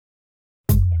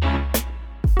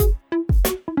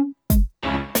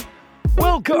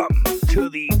Welcome to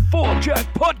the Four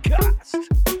Jack Podcast.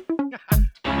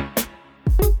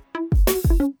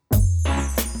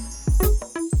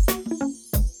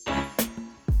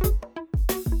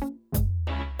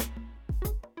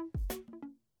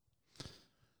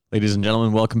 Ladies and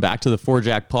gentlemen, welcome back to the Four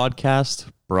Jack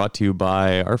Podcast, brought to you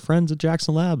by our friends at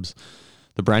Jackson Labs,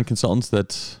 the brand consultants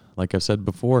that, like I've said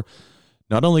before,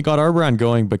 not only got our brand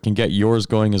going, but can get yours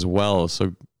going as well.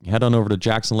 So head on over to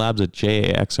Jackson Labs at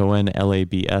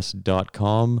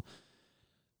jacksonlabs.com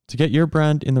to get your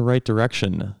brand in the right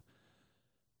direction.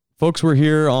 Folks, we're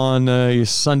here on a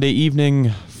Sunday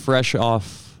evening, fresh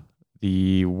off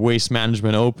the Waste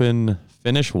Management Open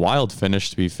finish, wild finish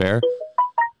to be fair.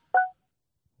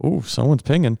 Oh, someone's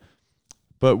pinging.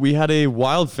 But we had a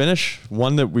wild finish,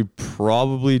 one that we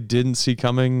probably didn't see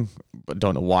coming, but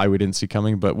don't know why we didn't see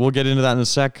coming, but we'll get into that in a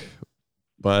sec.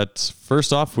 But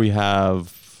first off, we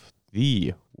have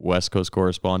the West Coast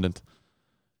correspondent,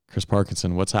 Chris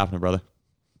Parkinson. What's happening, brother?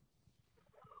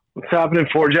 What's happening,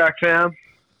 Four Jack fam? A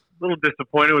little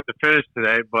disappointed with the finish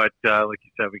today, but like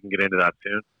you said, we can get into that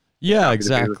soon. Yeah, Happy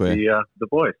exactly. To be with the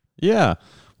boys. Yeah.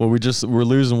 Well, we're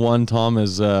losing one. Tom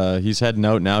is he's heading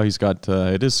out now. He's got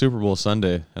it is Super Bowl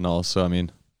Sunday and all. So I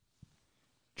mean,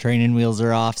 training wheels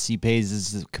are off. C-Pays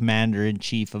is the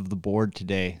commander-in-chief of the board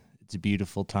today. It's a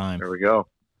beautiful time. There we go.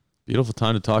 Beautiful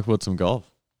time to talk about some golf.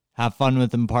 Have fun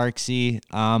with them, Parksy.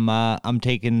 I'm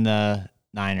taking the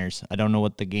Niners. I don't know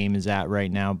what the game is at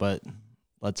right now, but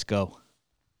let's go.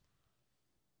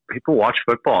 People watch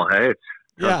football. Hey, it's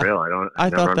not real. I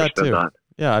never thought that too. That.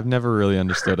 Yeah, I've never really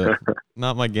understood it.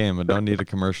 Not my game. I don't need a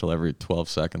commercial every 12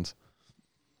 seconds.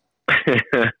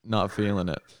 Not feeling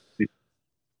it.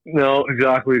 No,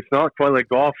 exactly. It's not quite like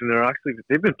golf, and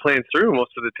they've been playing through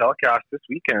most of the telecast this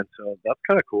weekend, so that's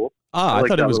kind of cool. I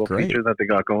thought it was great. Feature that they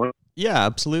got going. Yeah,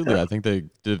 absolutely. Yeah. I think they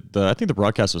did. I think the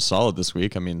broadcast was solid this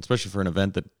week. I mean, especially for an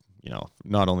event that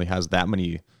not only has that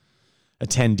many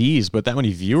attendees, but that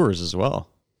many viewers as well.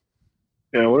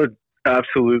 Yeah, what an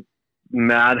absolute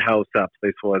madhouse that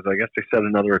place was. I guess they set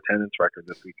another attendance record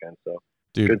this weekend, so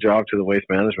dude, good job to the Waste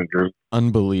Management group.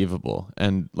 Unbelievable.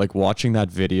 And like watching that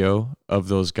video of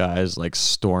those guys like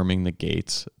storming the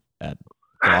gates at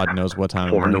God knows what time.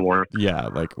 4 in the morning. Yeah,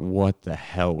 like what the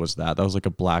hell was that? That was like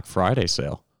a Black Friday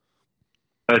sale.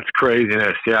 That's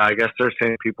craziness. Yeah, I guess they're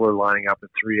saying people are lining up at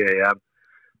 3 a.m.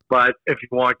 But if you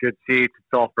want good seats,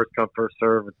 it's all first come, first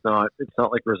serve. It's not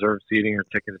like reserved seating or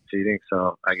ticketed seating.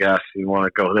 So I guess you want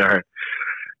to go there and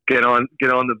get on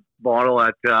the bottle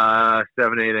at 7,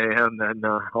 8 a.m. Then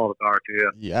all the power to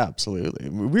you. Yeah, absolutely.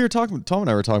 We were talking. Tom and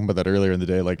I were talking about that earlier in the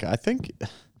day. Like, I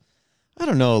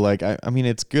don't know. Like, I mean,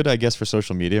 it's good, I guess, for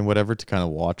social media and whatever to kind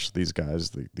of watch these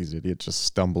guys, these idiots, just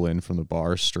stumble in from the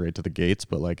bar straight to the gates.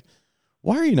 But like,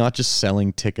 why are you not just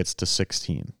selling tickets to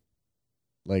 16?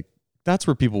 Like, that's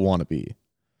where people want to be.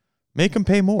 Make them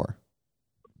pay more.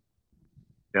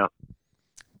 Yeah.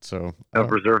 So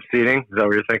have reserved seating. Is that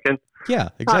what you're thinking? Yeah,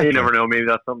 exactly. You never know. Maybe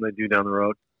that's something they do down the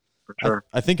road. For sure.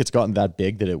 I think it's gotten that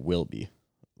big that it will be.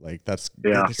 Like it's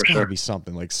got to be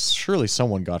something. Like surely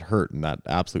someone got hurt in that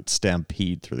absolute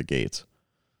stampede through the gates.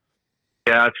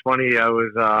 Yeah, it's funny. I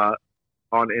was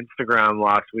on Instagram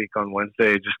last week on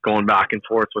Wednesday, just going back and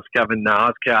forth with Kevin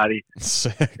Na's caddy.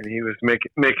 Sick. And he was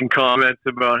making comments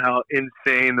about how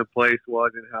insane the place was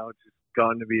and how it's just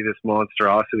gotten to be this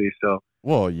monstrosity. So,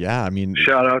 well, yeah, I mean,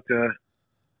 shout out to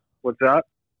what's that?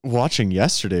 Watching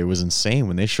yesterday was insane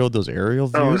when they showed those aerial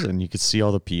views and you could see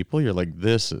all the people. You're like,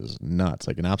 this is nuts!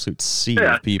 Like an absolute sea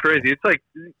of people. It's crazy. It's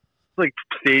like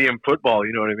stadium football.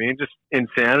 You know what I mean? Just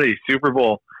insanity. Super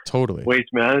Bowl. Totally.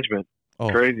 Waste Management.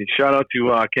 Crazy. Shout out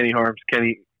to Kenny Harms,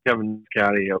 Kevin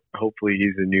Caddy. Hopefully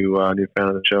he's a new fan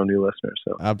of the show, new listener.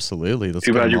 So absolutely. Let's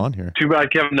get him on here. Too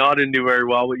bad Kevin not didn't do very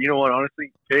well. But you know what?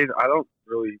 Honestly, Paige, I don't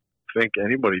really think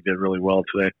anybody did really well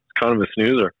today. It's kind of a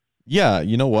snoozer. Yeah,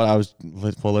 you know what?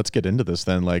 Let's get into this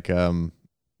then. Like,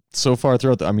 so far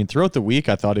throughout the week,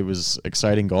 I thought it was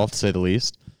exciting golf to say the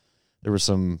least. There were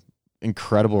some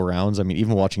incredible rounds. I mean,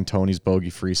 even watching Tony's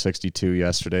bogey-free 62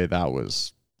 yesterday, that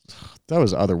was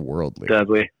otherworldly.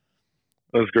 Deadly.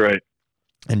 That was great.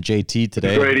 And JT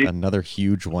today, another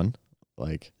huge one.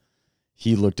 Like,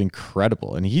 he looked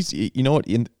incredible. And he's, you know what,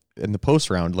 in the post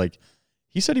round, like,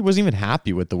 he said he wasn't even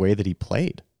happy with the way that he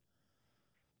played.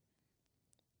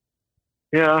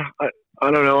 Yeah, I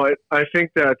don't know. I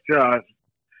think that,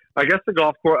 I guess the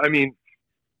golf course, I mean,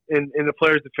 in the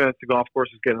player's defense, the golf course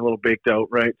is getting a little baked out,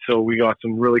 right? So we got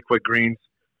some really quick greens,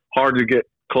 hard to get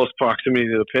close proximity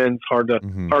to the pins, hard to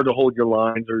hold your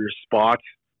lines or your spots,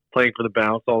 playing for the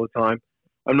bounce all the time.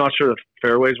 I'm not sure the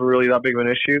fairways were really that big of an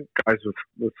issue. Guys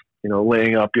with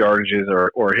laying up yardages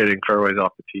or hitting fairways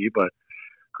off the tee, but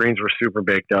greens were super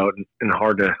baked out and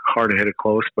hard to hit it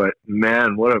close. But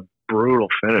man, what a brutal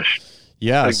finish.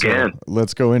 Yeah, again. So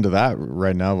let's go into that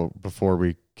right now before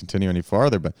we continue any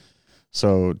farther. But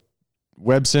so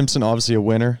Webb Simpson, obviously a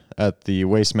winner at the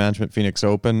Waste Management Phoenix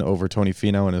Open over Tony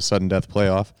Finau in a sudden death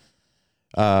playoff.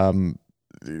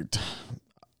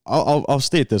 I'll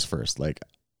state this first. Like,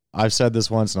 I've said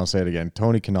this once and I'll say it again.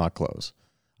 Tony cannot close.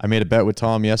 I made a bet with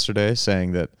Tom yesterday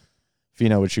saying that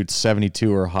Finau would shoot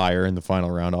 72 or higher in the final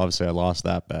round. Obviously, I lost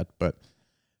that bet, but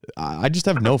I just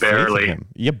have no faith in him.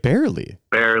 Yeah, barely.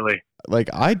 Like,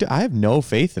 I have no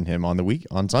faith in him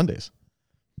on Sundays.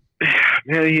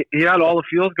 Man, he had all the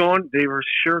feels going. They were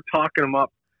sure talking him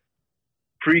up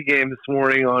pre-game this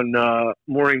morning on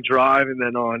Morning Drive and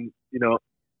then on,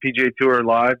 PGA Tour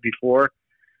Live before.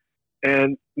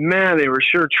 And, man, they were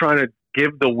sure trying to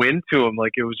give the win to him.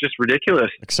 Like, it was just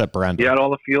ridiculous. Except Brandon. He had all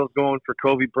the feels going for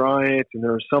Kobe Bryant, and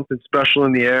there was something special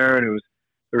in the air, and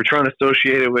they were trying to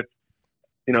associate it with,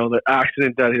 the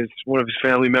accident that one of his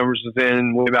family members was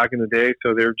in way back in the day.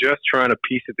 So they're just trying to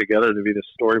piece it together to be the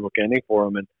storybook ending for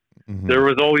him. And there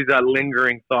was always that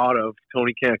lingering thought of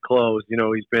Tony can't close.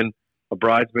 He's been a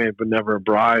bridesmaid but never a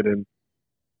bride. And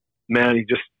man, he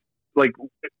just, like,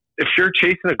 if you're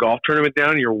chasing a golf tournament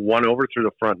down and you're one over through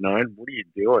the front nine, what are you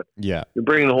doing? Yeah, you're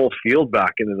bringing the whole field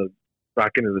back into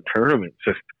the tournament.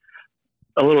 It's just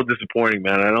a little disappointing,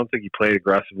 man. I don't think he played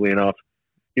aggressively enough.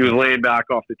 He was laying back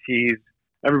off the tees.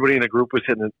 Everybody in the group was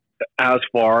hitting as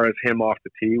far as him off the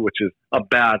tee, which is a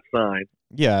bad sign.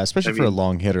 Yeah, especially for a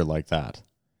long hitter like that.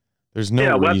 There's no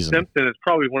reason. Webb Simpson is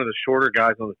probably one of the shorter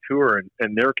guys on the tour,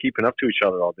 and they're keeping up to each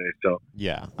other all day. So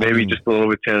yeah, maybe just a little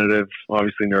bit tentative.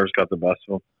 Obviously, nerves got the best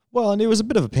of him. Well, and it was a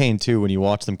bit of a pain too when you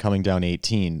watch them coming down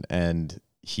 18, and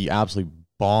he absolutely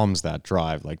bombs that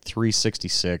drive, like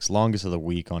 366, longest of the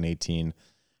week on 18.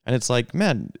 And it's like,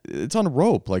 man, it's on a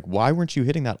rope. Like, why weren't you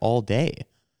hitting that all day?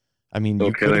 I mean,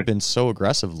 you could have been so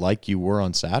aggressive like you were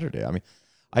on Saturday. I mean,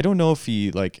 I don't know if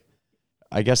he, like,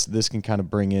 I guess this can kind of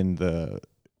bring in the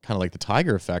kind of like the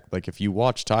Tiger effect. Like, if you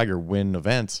watch Tiger win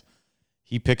events,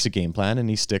 he picks a game plan and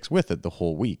he sticks with it the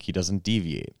whole week. He doesn't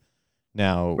deviate.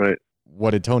 Now,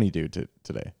 what did Tony do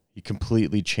today? He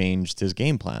completely changed his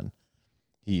game plan.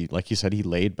 He, like you said, he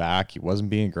laid back. He wasn't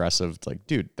being aggressive. It's like,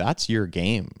 dude, that's your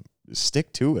game.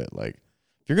 Stick to it. Like,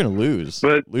 if you're going to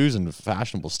lose in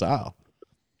fashionable style.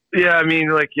 Yeah, I mean,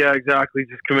 exactly.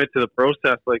 Just commit to the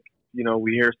process. Like,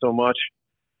 we hear so much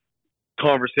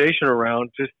conversation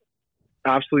around just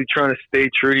absolutely trying to stay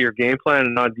true to your game plan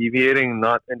and not deviating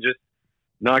and just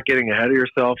not getting ahead of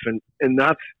yourself. And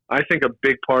that's, I think, a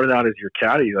big part of that is your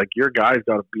caddy. Like, your guy's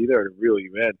got to be there to reel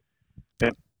you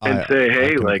in and say,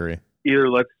 hey, like, agree. Either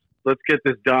let's get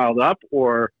this dialed up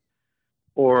or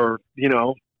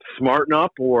smarten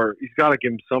up, or he's got to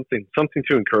give him something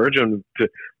to encourage him to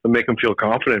make him feel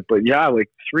confident. But yeah, like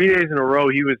 3 days in a row,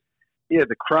 he had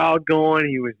the crowd going,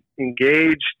 he was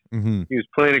engaged, he was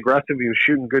playing aggressive, he was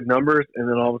shooting good numbers, and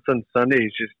then all of a sudden Sunday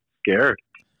he's just scared,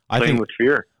 playing with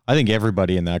fear. I think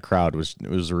everybody in that crowd was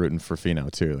rooting for Finau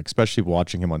too, like, especially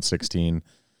watching him on 16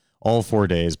 all 4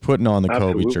 days, putting on the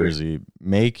Kobe jersey,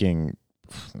 making,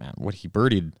 man, what he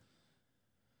birdied.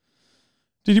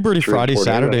 Did he birdie Friday,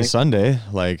 Saturday, Sunday?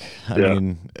 Like, I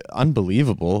mean,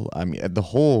 unbelievable. I mean, the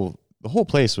whole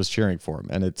place was cheering for him,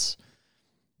 and it's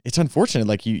unfortunate.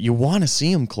 Like, you want to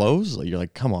see him close. Like, you're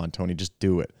like, come on, Tony, just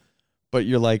do it. But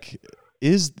you're like,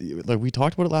 we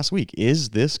talked about it last week. Is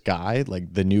this guy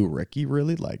like the new Ricky?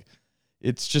 Really? Like,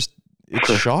 it's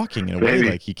shocking in a way.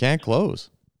 Like, he can't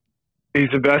close. He's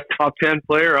the best top 10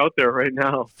 player out there right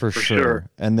now, for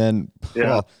sure. And then,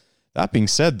 well. That being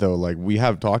said, though, like, we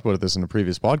have talked about this in a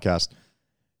previous podcast,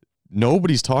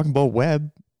 nobody's talking about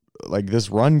Webb. Like, this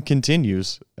run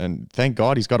continues, and thank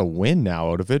God he's got a win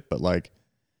now out of it, but, like,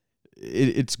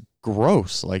 it's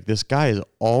gross. Like, this guy is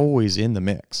always in the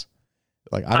mix.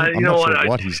 Like, I'm not sure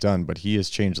what he's done, but he has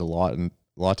changed a lot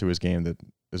to his game that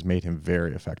has made him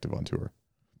very effective on tour.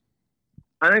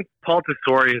 I think Paul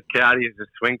Tesori, his caddy, is a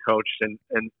swing coach,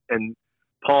 and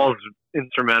Paul's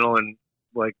instrumental in,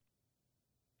 like,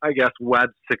 I guess,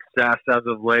 Webb's success as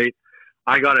of late.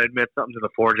 I got to admit something to the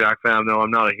Four Jack fam, though.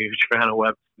 I'm not a huge fan of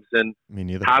Webb Simpson. Me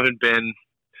neither. Haven't been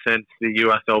since the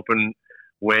U.S. Open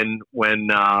win when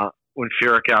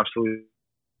Furyk absolutely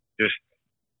just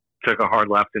took a hard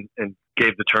left and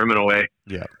gave the tournament away.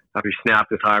 Yeah. After he snapped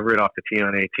his hybrid off the tee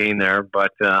on 18 there, but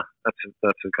that's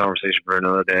a conversation for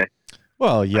another day.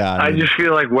 Well, yeah. I just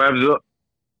feel like Webb's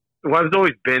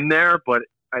always been there, but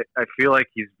I feel like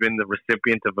he's been the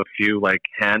recipient of a few, like,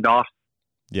 handoffs.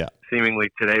 Yeah. Seemingly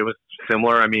today was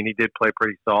similar. I mean, he did play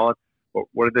pretty solid,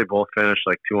 what did they both finish?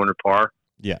 Like 200 par?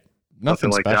 Yeah.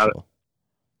 Nothing like special.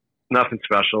 that. Nothing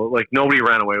special. Like nobody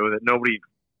ran away with it. Nobody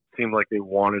seemed like they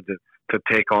wanted to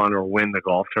take on or win the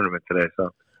golf tournament today.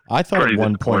 So I thought at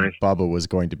one point Bubba was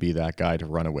going to be that guy to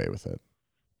run away with it.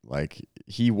 Like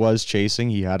he was chasing,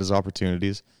 he had his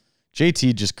opportunities.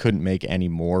 JT just couldn't make any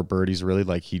more birdies really.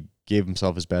 Like he gave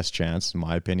himself his best chance, in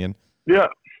my opinion. Yeah.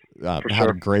 Had sure.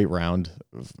 a great round,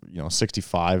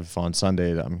 65 on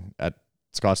Sunday at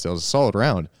Scottsdale. Is a solid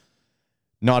round.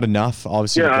 Not enough,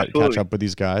 obviously, to catch up with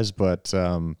these guys, but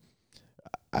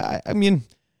I mean,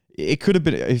 it could have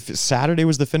been, if Saturday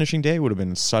was the finishing day, it would have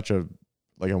been such a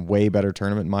way better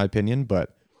tournament, in my opinion.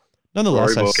 But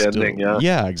nonetheless,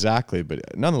 yeah, exactly.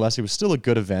 But nonetheless, it was still a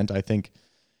good event. I think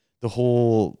the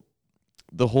whole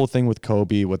thing with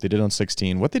Kobe, what they did on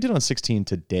 16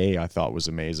 today, I thought was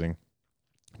amazing.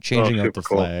 Changing out the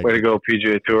flag. Way to go,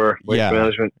 PGA Tour. Waste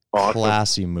management. Awesome.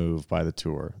 Classy move by the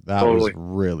tour. That was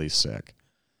really sick.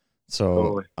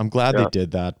 So I'm glad they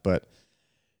did that. But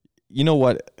you know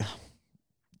what?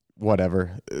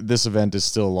 Whatever. This event is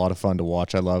still a lot of fun to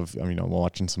watch. I'm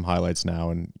watching some highlights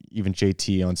now, and even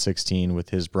JT on 16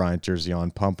 with his Bryant jersey on,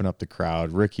 pumping up the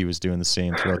crowd. Ricky was doing the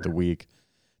same throughout the week.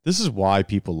 This is why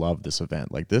people love this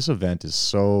event. Like, this event is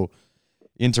so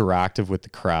interactive with the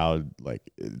crowd. Like,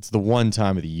 it's the one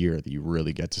time of the year that you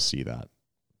really get to see that.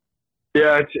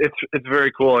 Yeah, it's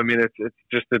very cool. I mean, it's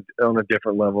just on a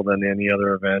different level than any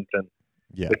other event, and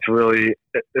it's really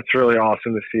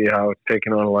awesome to see how it's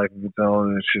taken on a life of its own,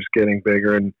 and it's just getting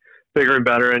bigger and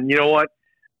better. And you know what?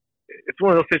 It's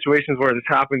one of those situations where this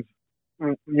happens,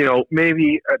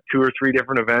 maybe at 2 or 3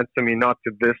 different events. I mean, not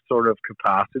to this sort of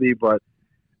capacity, but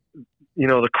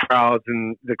the crowds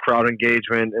and the crowd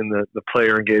engagement and the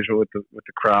player engagement with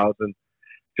the crowds, and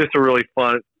just a really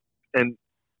fun and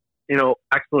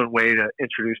excellent way to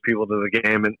introduce people to the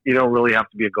game. And you don't really have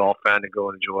to be a golf fan to go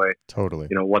and enjoy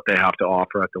what they have to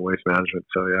offer at the Waste Management.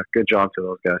 So yeah, good job to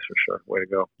those guys for sure. Way to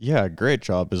go. Yeah, great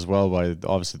job as well by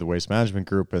obviously the Waste Management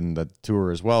Group and the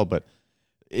tour as well. But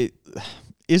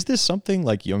is this something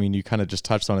you kind of just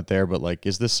touched on it there, but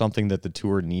is this something that the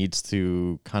tour needs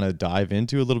to kind of dive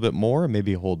into a little bit more and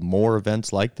maybe hold more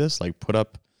events like this, like put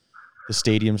up the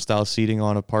stadium style seating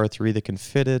on a par 3 that can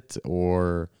fit it?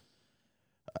 Or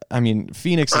I mean,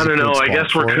 Phoenix is I don't know. I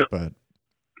guess but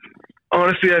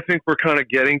honestly, I think we're kind of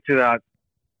getting to that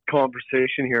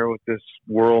conversation here with this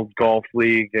World Golf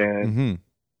League, and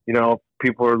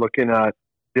people are looking at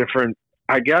different,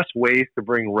 I guess, ways to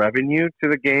bring revenue to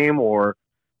the game, or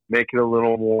make it a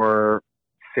little more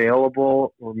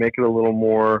saleable, or make it a little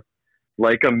more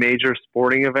like a major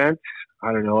sporting event.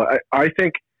 I don't know. I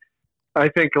think,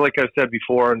 like I said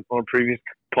before on previous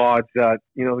pods, that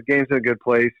the game's in a good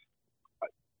place.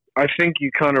 I think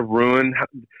you kind of ruin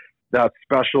that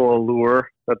special allure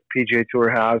that the PGA Tour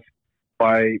has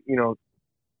by,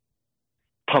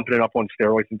 pumping it up on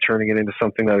steroids and turning it into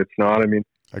something that it's not. I mean,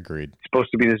 agreed. It's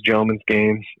supposed to be this gentleman's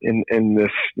game in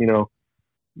this,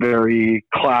 very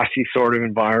classy sort of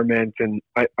environment. And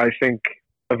I think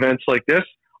events like this,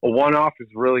 a one-off, is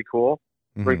really cool.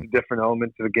 Brings a different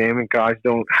element to the game, and guys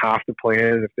don't have to play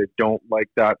it if they don't like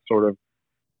that sort of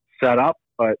setup.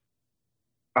 But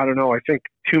I don't know. I think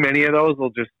too many of those will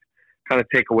just kind of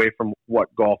take away from what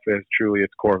golf is truly,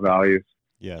 its core values.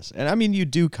 Yes. And I mean, you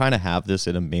do kind of have this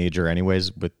in a major anyways,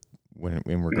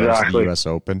 in regards to the US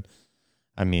Open.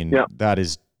 I mean, that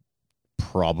is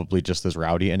probably just as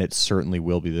rowdy, and it certainly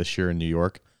will be this year in New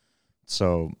York.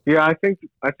 So yeah, I think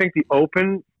the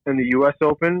Open and the US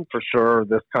Open for sure,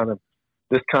 this kind of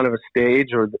a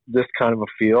stage or this kind of a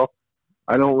feel.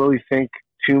 I don't really think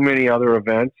too many other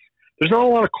events. There's not a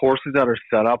lot of courses that are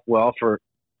set up well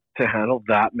to handle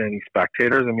that many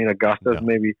spectators. I mean, Augusta's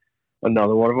maybe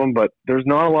another one of them, but there's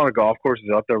not a lot of golf courses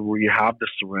out there where you have the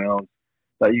surround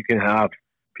that you can have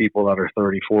people that are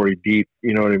 30, 40 deep.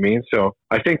 You know what I mean? So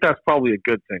I think that's probably a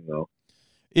good thing, though.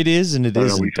 It is, and it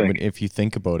isn't. I mean, if you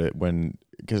think about it,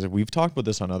 because we've talked about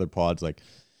this on other pods,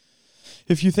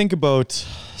 if you think about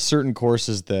certain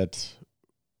courses that,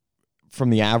 from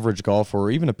the average golfer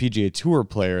or even a PGA Tour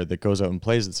player that goes out and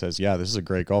plays it, says, yeah, this is a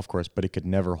great golf course, but it could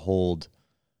never hold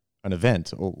an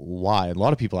event. Why? A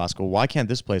lot of people ask, well, why can't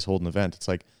this place hold an event? It's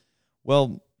like,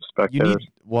 well, you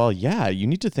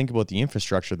need to think about the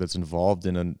infrastructure that's involved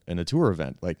in a tour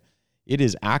event. Like, it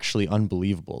is actually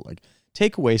unbelievable. Like,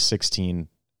 take away 16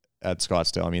 at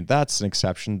Scottsdale. I mean, that's an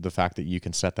exception, the fact that you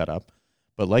can set that up.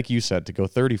 But like you said, to go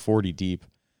 30, 40 deep,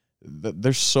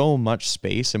 there's so much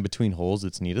space in between holes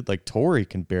that's needed. Like, Torrey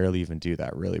can barely even do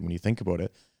that, really, when you think about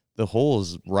it. The hole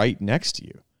is right next to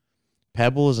you.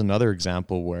 Pebble is another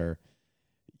example where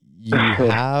you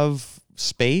have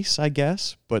space, I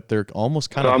guess, but they're almost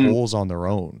kind of holes on their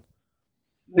own.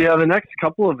 Yeah, the next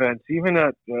couple events, even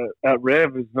at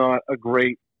Rev, is not a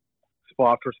great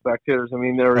spot for spectators. I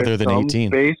mean, there Other is than some 18.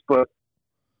 space, but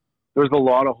there's a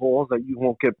lot of holes that you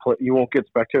won't get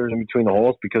spectators in between the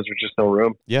holes because there's just no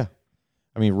room. Yeah,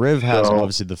 I mean, Riv has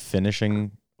obviously the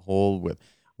finishing hole with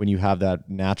when you have that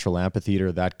natural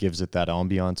amphitheater that gives it that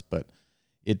ambiance, but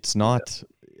it's not.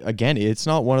 Again, it's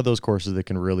not one of those courses that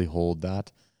can really hold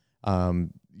that.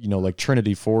 Like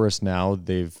Trinity Forest now,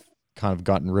 they've kind of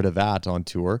gotten rid of that on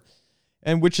tour,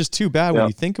 and which is too bad when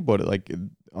you think about it. Like,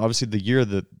 obviously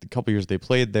the couple years they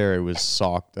played there, it was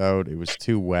socked out, it was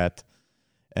too wet,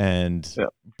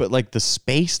 but like the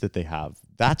space that they have,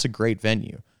 that's a great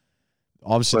venue.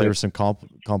 Obviously there were some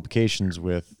complications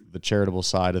with the charitable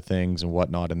side of things and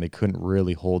whatnot, and they couldn't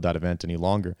really hold that event any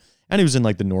longer. And it was in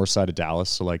like the north side of Dallas,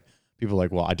 so like people are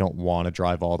like, well, I don't want to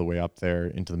drive all the way up there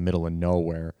into the middle of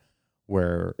nowhere,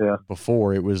 where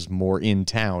before it was more in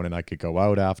town and I could go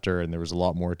out after and there was a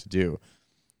lot more to do.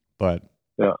 But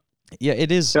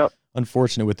it is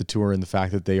unfortunate with the tour and the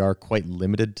fact that they are quite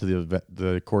limited to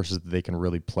the courses that they can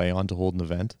really play on to hold an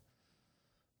event.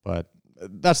 But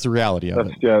that's the reality of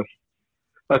it. Yeah,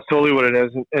 that's totally what it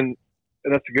is. And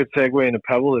that's a good segue into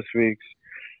Pebble this week.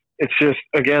 It's just,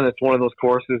 again, it's one of those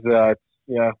courses that,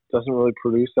 doesn't really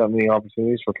produce that many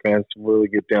opportunities for fans to really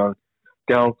get down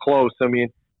close. I mean,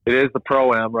 it is the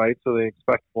Pro-Am, right? So they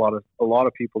expect a lot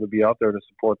of people to be out there to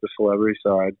support the celebrity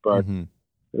side, but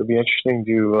it'll be interesting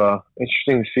to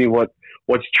see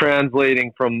what's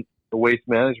translating from the Waste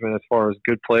Management as far as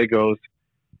good play goes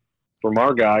from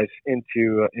our guys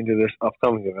into this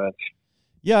upcoming event.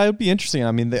 Yeah, it'd be interesting.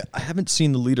 I mean, I haven't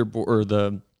seen the leaderboard or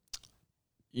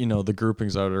the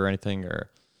groupings out or anything, or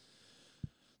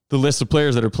the list of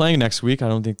players that are playing next week. I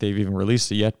don't think they've even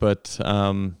released it yet, but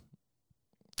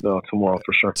no, tomorrow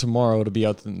for sure. Tomorrow it'll be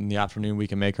out in the afternoon. We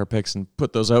can make our picks and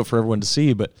put those out for everyone to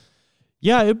see. But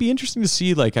yeah, it'd be interesting to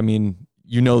see. Like, I mean,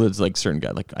 there's like certain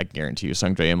guy. Like, I guarantee you,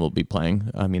 Sung J M will be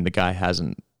playing. I mean, the guy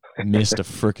hasn't missed a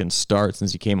freaking start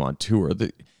since he came on tour.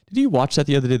 Did you watch that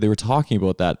the other day? They were talking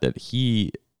about that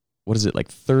he, what is it, like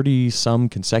 30 some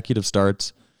consecutive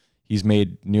starts. He's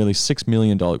made nearly $6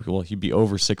 million. Well, he'd be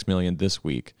over $6 million this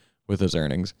week with his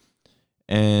earnings.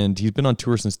 And he's been on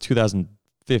tour since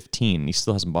 2015. He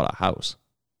still hasn't bought a house.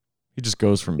 He just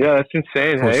goes from that's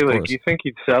insane. Hey, like, you think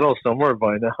he'd settle somewhere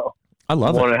by now? I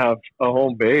love it. Want to have a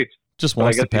home base? Just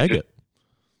wants to peg it.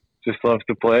 Just loves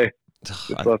to play.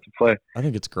 Loves to play. I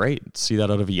think it's great to see that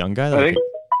out of a young guy.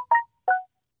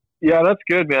 That's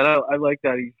good, man. I like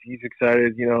that. He's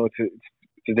excited.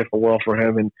 It's a different world for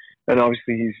him, and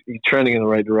obviously he's trending in the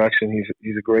right direction.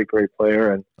 He's a great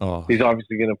player, and he's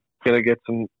obviously gonna get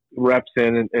some reps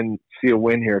in and see a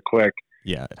win here quick.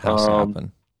 Yeah, it has to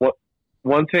happen.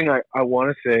 One thing I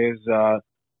want to say is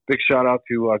big shout out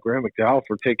to Graham McDowell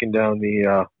for taking down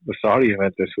the Saudi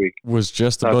event this week. Was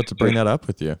just about to bring that up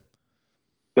with you.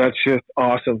 That's just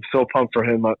awesome. So pumped for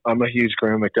him. I'm a huge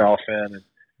Graham McDowell fan, and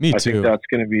me too. I think that's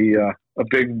going to be a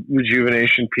big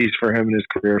rejuvenation piece for him in his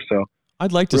career. So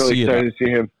I'd like to see it. Really excited to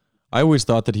see him. I always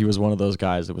thought that he was one of those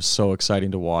guys that was so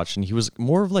exciting to watch, and he was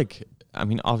more of like, I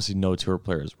mean, obviously no tour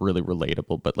player is really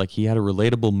relatable, but like he had a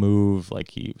relatable move.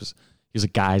 Like he's a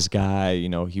guy's guy.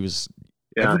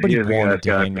 Everybody wanted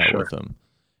to hang out with him,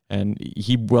 and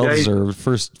he deserved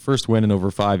first win in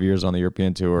over 5 years on the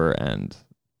European tour, and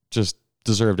just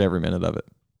deserved every minute of it.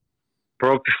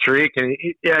 Broke the streak, and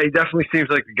he definitely seems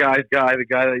like the guy's guy, the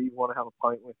guy that you want to have a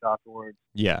pint with afterwards.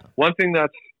 Yeah. One thing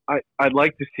I'd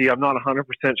like to see, I'm not 100%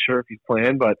 sure if he's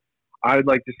playing, but I'd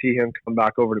like to see him come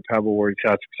back over to Pebble where he's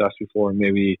had success before and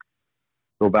maybe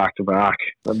go back to back.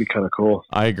 That'd be kind of cool.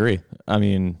 I agree. I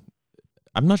mean,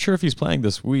 I'm not sure if he's playing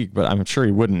this week, but I'm sure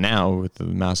he wouldn't now with the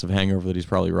massive hangover that he's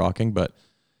probably rocking. But,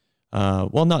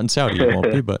 not in Saudi, he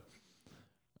won't be. But,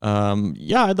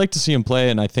 I'd like to see him play,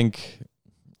 and I think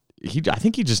he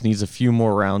just needs a few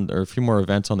more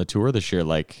events on the tour this year.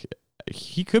 Like,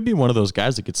 he could be one of those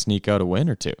guys that could sneak out a win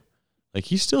or two. Like,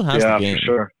 he still has the game. For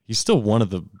sure. He's still one of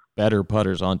the better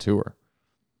putters on tour.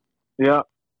 Yeah,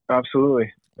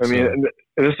 absolutely. I mean,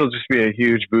 this will just be a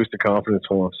huge boost of confidence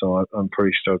for him. So I'm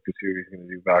pretty stoked to see what he's going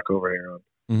to do back over here on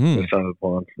this side of the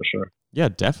pond for sure. Yeah,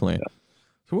 definitely. Yeah.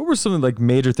 So what were some of the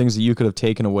major things that you could have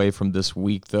taken away from this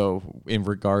week, though, in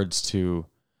regards to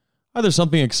either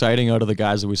something exciting out of the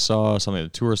guys that we saw, something the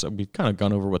tourists, we've kind of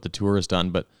gone over what the tour has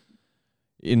done, but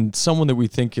in someone that we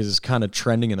think is kind of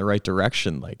trending in the right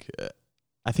direction? Like,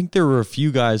 I think there were a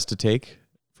few guys to take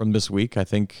from this week. I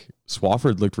think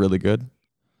Swafford looked really good.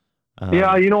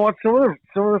 Yeah, you know what? Some of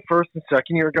the first and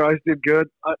second year guys did good.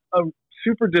 I'm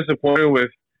super disappointed with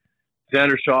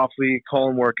Xander Schauffele,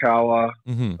 Colin Morikawa.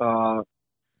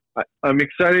 Mm-hmm. I'm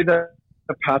excited that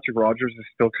Patrick Rogers is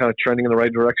still kind of trending in the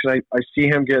right direction. I see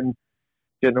him getting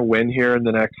a win here in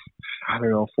the next,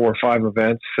 4 or 5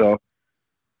 events. So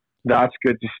that's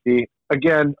good to see.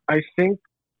 Again, I think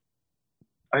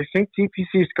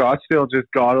TPC Scottsdale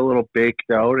just got a little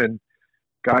baked out, and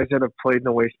guys that have played in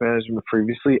the waste management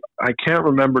previously, I can't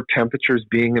remember temperatures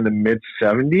being in the mid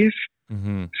 70s.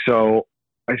 Mm-hmm. So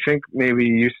I think maybe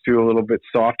used to a little bit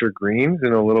softer greens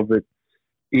and a little bit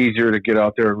easier to get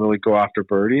out there and really go after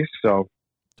birdies. So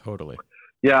Totally.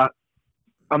 yeah,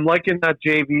 I'm liking that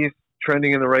JV's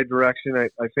trending in the right direction.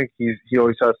 I think he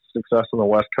always has success on the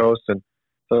West Coast, and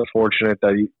it's unfortunate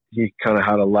that he kind of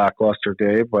had a lackluster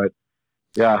day, but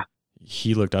yeah.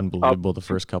 He looked unbelievable the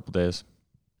first couple days.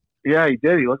 Yeah, he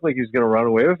did. He looked like he was going to run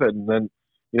away with it. And then,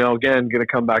 again, going to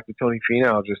come back to Tony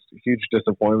Finau. Just a huge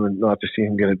disappointment not to see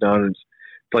him get it done. It's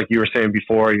like you were saying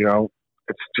before,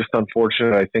 it's just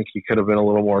unfortunate. I think he could have been a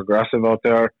little more aggressive out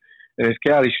there. And his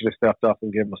caddy should have stepped up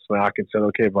and given him a smack and said,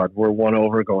 okay, bud, we're 1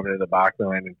 over going into the back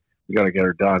nine, and we got to get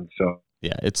her done. So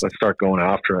yeah, let's start going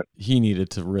after it. He needed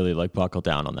to really buckle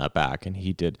down on that back, and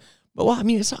he did. But I'm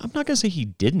not going to say he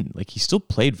didn't. He still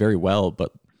played very well,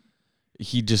 but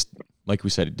he just, like we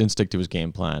said, it didn't stick to his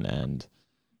game plan, and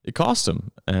it cost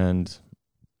him. And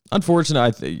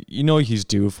unfortunately, he's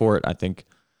due for it. I think,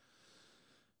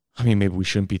 maybe we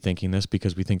shouldn't be thinking this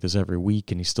because we think this every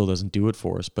week, and he still doesn't do it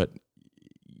for us. But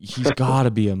he's got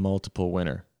to be a multiple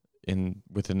winner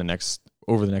over the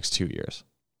next 2 years.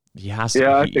 He has to.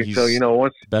 Yeah, I think so.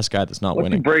 Once the best guy that's not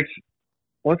winning.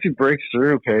 Once he breaks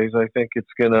through, Pace, I think it's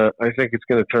gonna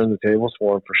turn the tables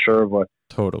for him for sure. But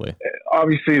totally,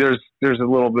 obviously, there's a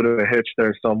little bit of a hitch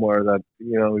there somewhere that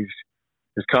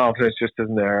his confidence just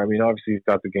isn't there. Obviously he's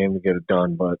got the game to get it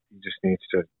done, but he just needs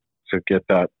to get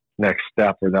that next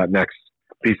step or that next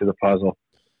piece of the puzzle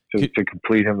to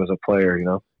complete him as a player.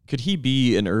 Could he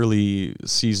be an early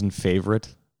season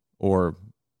favorite or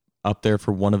up there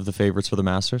for one of the favorites for the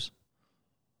Masters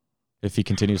if he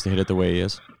continues to hit it the way he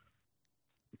is?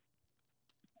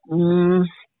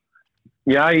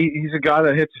 Yeah, he's a guy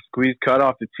that hits a squeeze cut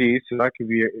off the tee, so that could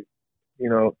be,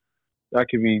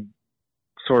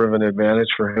 sort of an advantage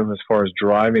for him as far as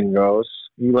driving goes.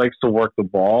 He likes to work the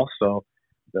ball, so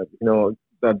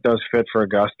that does fit for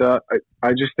Augusta. I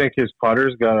just think his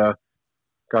putter's gotta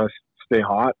stay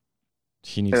hot.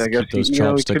 He needs to keep those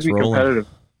chopsticks rolling. Competitive.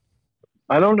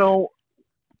 I don't know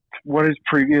what his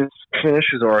previous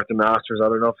finishes are at the Masters. I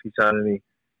don't know if he's had any.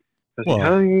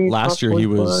 Last year he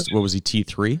was, what was he,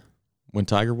 T3 when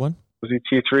Tiger won? Was he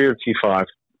T3 or T5?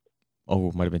 Oh,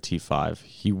 it might have been T5.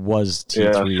 He was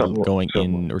T3 going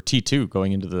in, or T2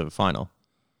 going into the final.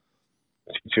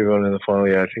 T2 going into the final,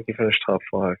 yeah. I think he finished top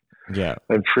 5. Yeah.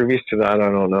 And previous to that,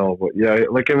 I don't know. But yeah,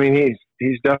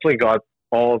 he's definitely got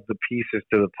all of the pieces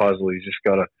to the puzzle. He's just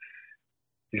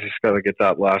gotta get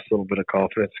that last little bit of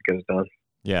confidence to get it done.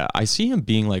 Yeah, I see him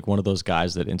being one of those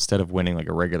guys that instead of winning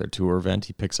a regular tour event,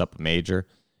 he picks up a major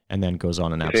and then goes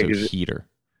on an absolute heater.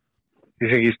 You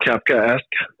think he's Koepka-esque?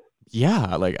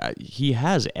 Yeah, he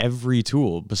has every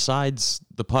tool besides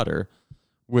the putter,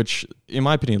 which, in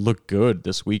my opinion, looked good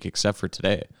this week except for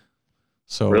today.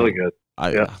 So really good.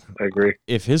 I agree.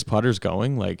 If his putter's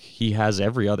going, he has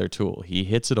every other tool. He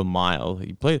hits it a mile.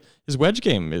 His wedge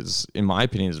game is, in my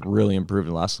opinion, is really improved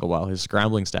in the last little while. His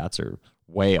scrambling stats are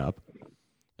way up.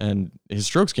 And his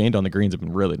strokes gained on the greens have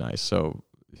been really nice. So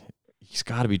he's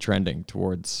got to be trending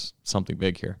towards something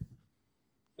big here.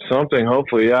 Something,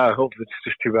 hopefully. Yeah, I hope. It's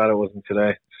just too bad it wasn't today.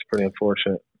 It's pretty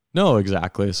unfortunate. No,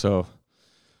 exactly. So,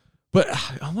 but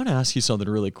I want to ask you something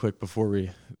really quick before we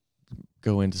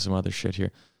go into some other shit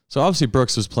here. So obviously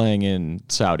Brooks was playing in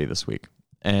Saudi this week,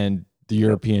 and the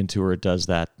European Tour does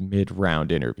that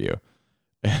mid-round interview.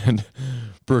 And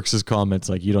Brooks's comments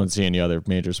you don't see any other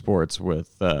major sports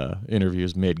with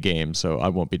interviews mid-game, so I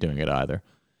won't be doing it either.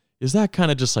 Is that kind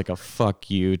of just a fuck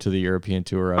you to the European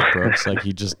Tour of Brooks?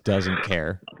 He just doesn't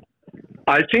care?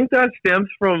 I think that stems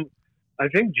from,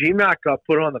 GMAC got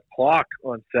put on the clock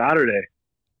on Saturday.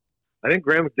 I think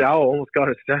Graham McDowell almost got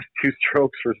assessed 2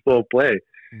 strokes for slow play.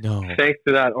 No. Thanks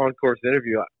to that on-course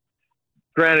interview.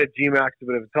 Granted, GMAC's a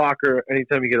bit of a talker.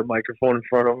 Anytime you get a microphone in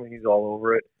front of him, he's all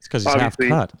over it. It's because he's half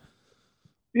cut.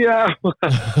 Yeah.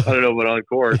 I don't know about on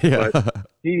course, yeah. But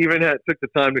he even took the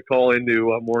time to call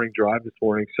into Morning Drive this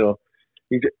morning. So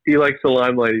he likes the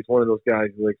limelight. He's one of those guys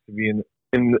who likes to be in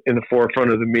the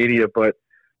forefront of the media. But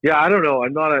yeah, I don't know.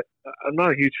 I'm not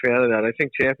a huge fan of that. I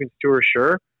think Champions Tour,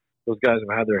 sure, those guys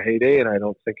have had their heyday, and I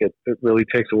don't think it really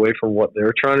takes away from what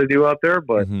they're trying to do out there.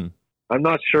 But I'm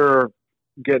not sure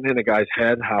getting in a guy's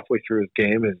head halfway through his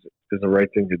game is the right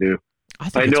thing to do. I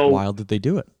think it's wild that they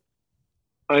do it.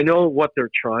 I know what they're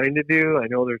trying to do. I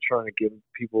know they're trying to give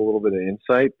people a little bit of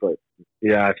insight, but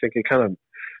yeah, I think it kind of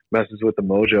messes with the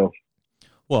mojo.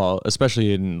 Well,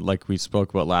 especially in, like we spoke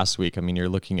about last week, I mean, you're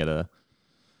looking at a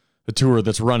tour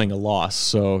that's running a loss,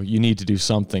 so you need to do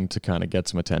something to kind of get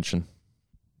some attention.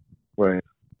 Right.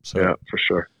 So, yeah, for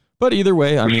sure. But either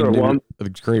way, I mean, sure. a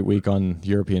great week on the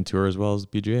European Tour as well as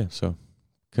the PGA, so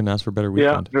couldn't ask for a better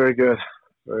weekend. Yeah, very good.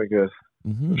 Very good.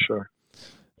 Mm-hmm. For sure.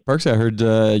 Parks, I heard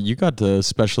you got a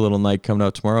special little night coming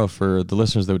out tomorrow. For the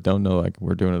listeners that don't know, like,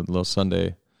 we're doing a little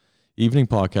Sunday evening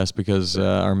podcast because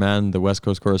our man, the West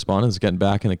Coast correspondent, is getting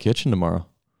back in the kitchen tomorrow.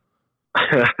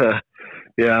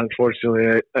 Yeah,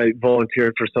 unfortunately, I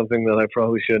volunteered for something that I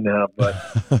probably shouldn't have, but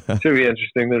it should be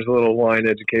interesting. There's a little wine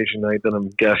education night that I'm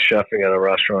guest chefing at a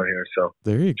restaurant here, so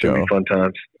there you should go. Be fun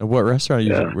times. And what restaurant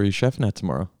were you chefing at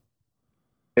tomorrow?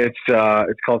 It's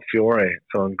called Fiore.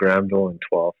 It's on Granville and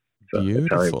 12th. It's an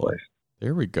Italian place.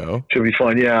 There we go. Should be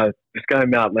fun. Yeah, this guy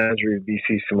Matt Landry,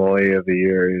 BC Sommelier of the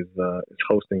Year, is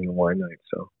hosting the wine night.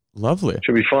 So lovely.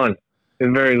 Should be fun.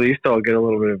 In very least, I'll get a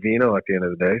little bit of vino at the end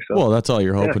of the day. So, well, that's all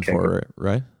you're hoping for,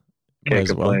 right? Can't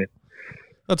complain.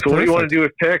 That's so perfect. What do you want to do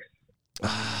with picks?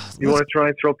 You want to try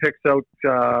and throw picks out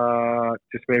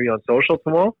just maybe on social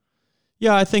tomorrow?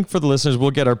 Yeah, I think for the listeners, we'll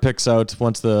get our picks out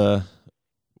once the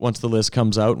list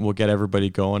comes out, and we'll get everybody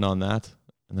going on that,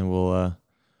 and then we'll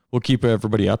keep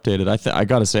everybody updated. I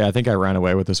got to say, I think I ran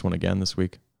away with this one again this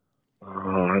week.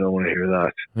 Oh, I don't want to hear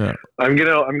that. Yeah. I'm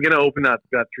gonna open that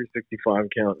 365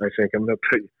 account. I think I'm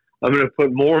gonna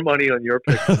put more money on your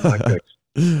picks than my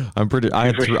picks.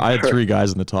 I had three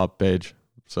guys in the top page.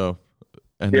 So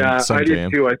yeah, I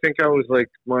did too. I think I was like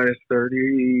minus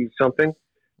 30 something,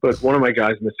 but one of my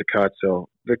guys missed a cut. So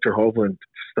Victor Hovland,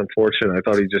 just unfortunate. I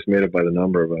thought he just made it by the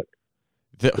number, but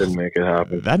didn't make it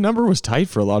happen. That number was tight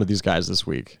for a lot of these guys this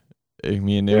week. I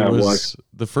mean, it was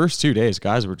the first 2 days,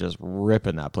 guys were just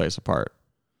ripping that place apart.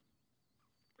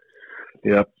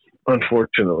 Yep,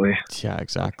 unfortunately. Yeah,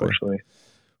 exactly.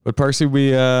 But Parksy,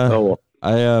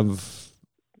 I have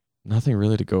nothing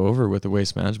really to go over with the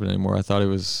Waste Management anymore. I thought it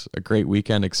was a great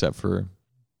weekend, except for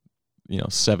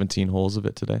 17 holes of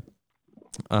it today.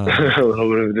 A little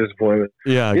bit of a disappointment.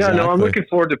 Yeah, exactly. Yeah, no, I'm looking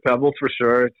forward to Pebble for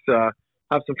sure. It's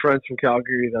have some friends from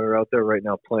Calgary that are out there right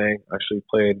now playing. Actually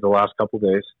played the last couple of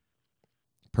days.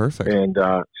 Perfect. And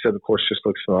said the course just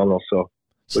looks phenomenal. So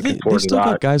looking forward to that. They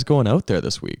still got guys going out there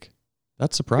this week.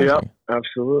 That's surprising. Yeah,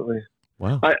 absolutely.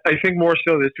 Wow. I think more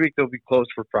so this week they'll be closed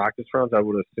for practice rounds, I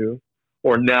would assume.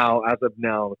 Or now, as of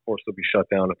now, the course will be shut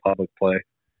down to public play.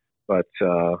 But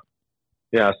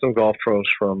some golf pros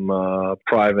from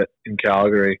private in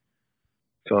Calgary.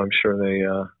 So I'm sure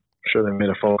they made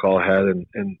a phone call ahead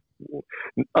and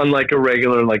unlike a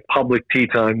regular public tee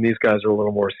time, these guys are a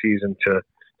little more seasoned to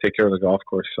take care of the golf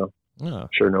course. So I'm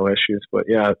sure no issues. But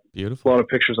yeah, beautiful. A lot of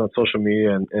pictures on social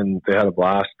media and they had a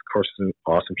blast. The course is in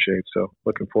awesome shape. So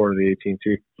looking forward to the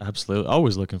AT&T. Absolutely.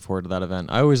 Always looking forward to that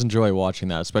event. I always enjoy watching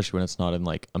that, especially when it's not in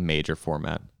a major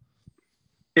format.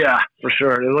 Yeah, for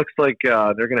sure. It looks like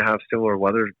they're going to have similar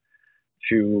weather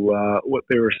to what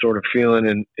they were sort of feeling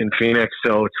in Phoenix.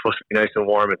 So it's supposed to be nice and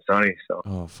warm and sunny.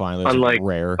 So finally,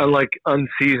 unlike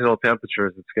unseasonal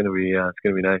temperatures, it's going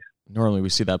to be nice. Normally we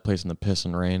see that place in the piss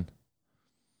and rain.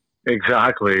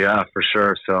 Exactly. Yeah, for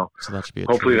sure. So that should be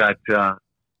hopefully that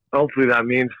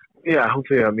means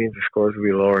the scores will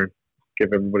be lower and give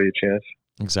everybody a chance.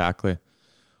 Exactly.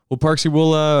 Well, Parksy,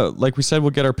 we'll like we said,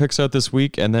 we'll get our picks out this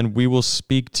week, and then we will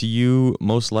speak to you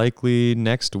most likely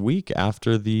next week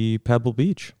after the Pebble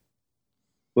Beach.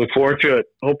 Look forward to it.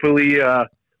 Hopefully, we're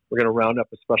going to round up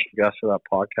a special guest for that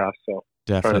podcast. So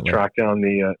definitely trying to track down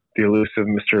the elusive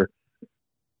Mr.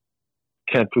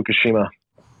 Kent Fukushima.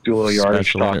 Do a little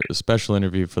yardage talk. Special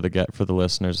interview for the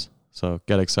listeners. So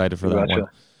get excited for that one.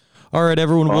 All right,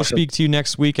 everyone. Awesome. We'll speak to you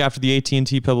next week after the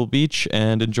AT&T Pebble Beach,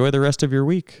 and enjoy the rest of your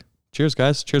week. Cheers,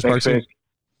 guys. Cheers, Parksy.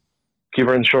 Keep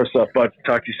her in the short stuff, bud.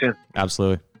 Talk to you soon.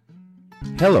 Absolutely.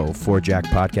 Hello, 4Jack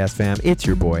Podcast fam. It's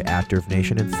your boy, Active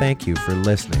Nation, and thank you for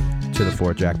listening to the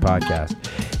 4Jack Podcast.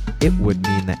 It would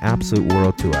mean the absolute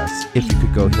world to us if you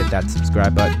could go hit that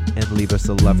subscribe button and leave us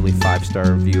a lovely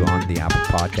 5-star review on the Apple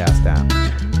Podcast app.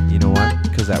 You know what?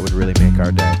 Because that would really make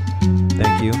our day.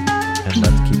 Thank you, and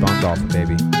let's keep on golfing,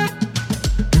 baby.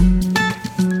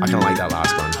 I kind of like that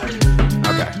last one.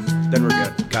 Okay, then we're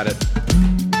good. Got it.